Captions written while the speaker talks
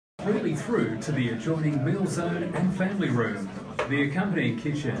Really through to the adjoining meal zone and family room. The accompanying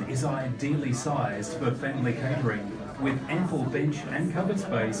kitchen is ideally sized for family catering, with ample bench and cupboard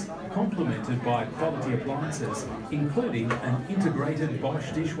space, complemented by quality appliances, including an integrated Bosch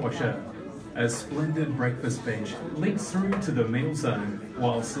dishwasher. A splendid breakfast bench links through to the meal zone,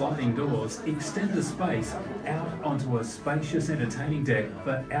 while sliding doors extend the space out onto a spacious entertaining deck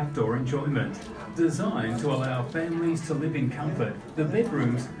for outdoor enjoyment. Designed to allow families to live in comfort, the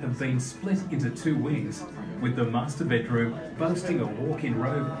bedrooms have been split into two wings, with the master bedroom boasting a walk-in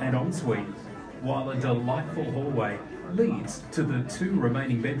robe and ensuite, while a delightful hallway leads to the two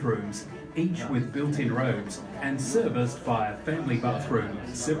remaining bedrooms, each with built-in robes and serviced by a family bathroom,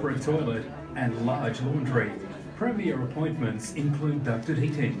 separate toilet and large laundry. Premier appointments include ducted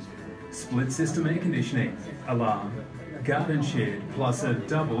heating, split system air conditioning, alarm, garden shed plus a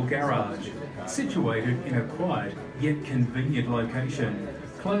double garage, situated in a quiet yet convenient location,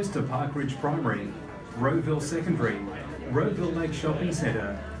 close to Park Ridge Primary, Rowville Secondary, Rowville Lake Shopping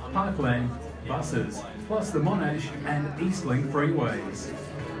Centre, Parkland, buses, plus the Monash and Eastlink freeways.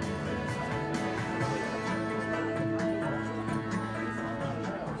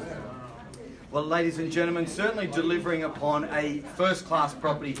 Well, ladies and gentlemen, certainly delivering upon a first-class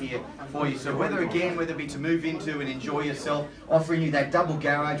property here for you. So whether it be to move into and enjoy yourself, offering you that double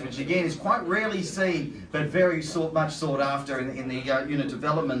garage, which again is quite rarely seen, but very much sought after in the unit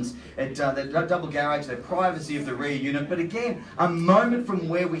developments, that double garage, the privacy of the rear unit, but again, a moment from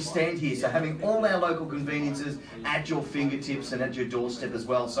where we stand here. So having all our local conveniences at your fingertips and at your doorstep as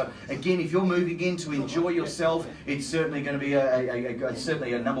well. So again, if you're moving in to enjoy yourself, it's certainly going to be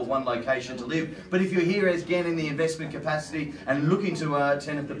certainly a #1 location to live. But if you're here again in the investment capacity and looking to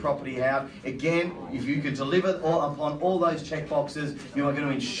tenant the property out, again, if you can deliver upon all those check boxes, you are going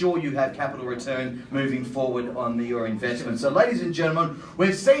to ensure you have capital return moving forward on your investment. So ladies and gentlemen,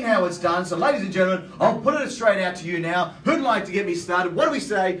 we've seen how it's done. So ladies and gentlemen, I'll put it straight out to you now. Who'd like to get me started? What do we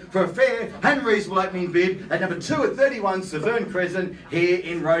say for a fair and reasonable opening bid at number 2 at 31 Severn Crescent here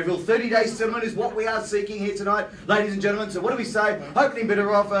in Rowville? 30-day settlement is what we are seeking here tonight, ladies and gentlemen. So what do we say? Opening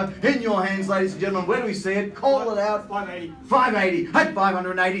bidder offer in your hands, ladies and gentlemen. Where do we see it? Call it out. 580. 580 at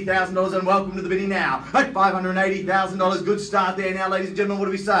 $580,000, and welcome to the bidding now at $580,000. Good start there now, ladies and gentlemen. What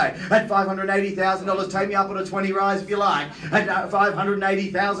do we say? At $580,000, take me up on a 20 rise if you like. At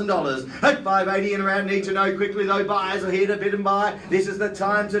 $580,000. At 580 and around, need to know quickly though, buyers are here to bid and buy. This is the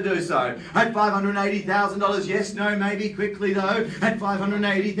time to do so. At $580,000, yes, no, maybe, quickly though. At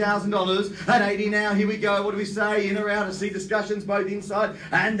 $580,000. At 80 now, here we go. What do we say? In or out? I see discussions both inside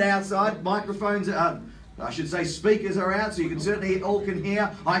and outside. Microphones I should say speakers are out, so you can certainly all can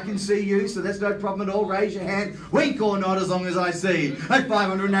hear. I can see you, so that's no problem at all. Raise your hand, wink or nod as long as I see. At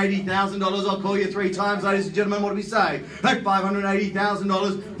 $580,000, I'll call you 3 times, ladies and gentlemen. What do we say? At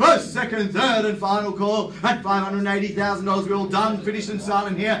 $580,000, first, second, third, and final call. At $580,000, we're all done, finished and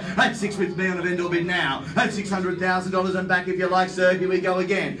silent here. At 6 with me on a vendor bid now. At $600,000 and back if you like, sir. Here we go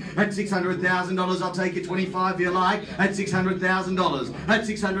again. At $600,000, I'll take you 25 if you like. At $600,000. At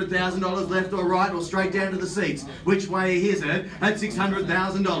 $600,000, left or right or straight down to the seats. Which way is it? At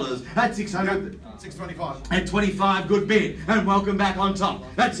 $600,000. At 625. At 25, good bid. And welcome back on top.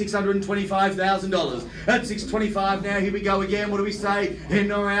 At $625,000. At 625 now, here we go again. What do we say?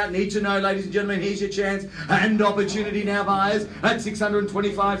 In or out? Need to know, ladies and gentlemen. Here's your chance and opportunity now, buyers. At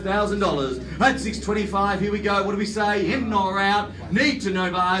 $625,000. At 625, here we go. What do we say? In or out? Need to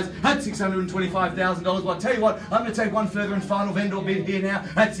know, buyers. At $625,000. Well, I'll tell you what, I'm going to take one further and final vendor bid here now.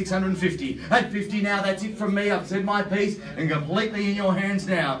 At $650. At 50 now, that's it from me. I've said my piece and completely in your hands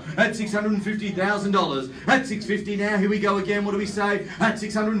now. At $650,000. At $650 now, here we go again. What do we say? At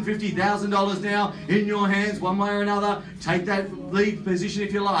 $650,000 now, in your hands, one way or another. Take that lead position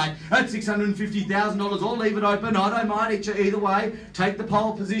if you like. At $650,000, or leave it open. I don't mind either way. Take the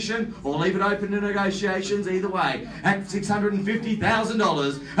pole position, or leave it open to negotiations, either way. At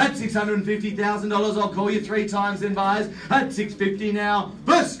 $650,000. At $650,000, I'll call you 3 times then, buyers. At $650 now.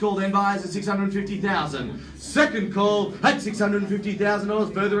 First call then, buyers, at $650,000. Second call at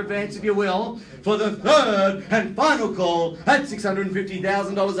 $650,000. Further advance if you will. For the third and final call at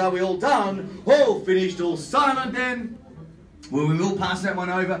 $650,000. Are we all done? All finished? All silent then? Well, we will pass that one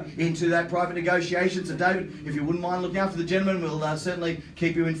over into that private negotiation. So David, if you wouldn't mind looking after the gentleman, we'll certainly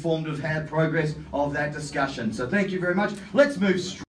keep you informed of how progress of that discussion. So thank you very much. Let's move straight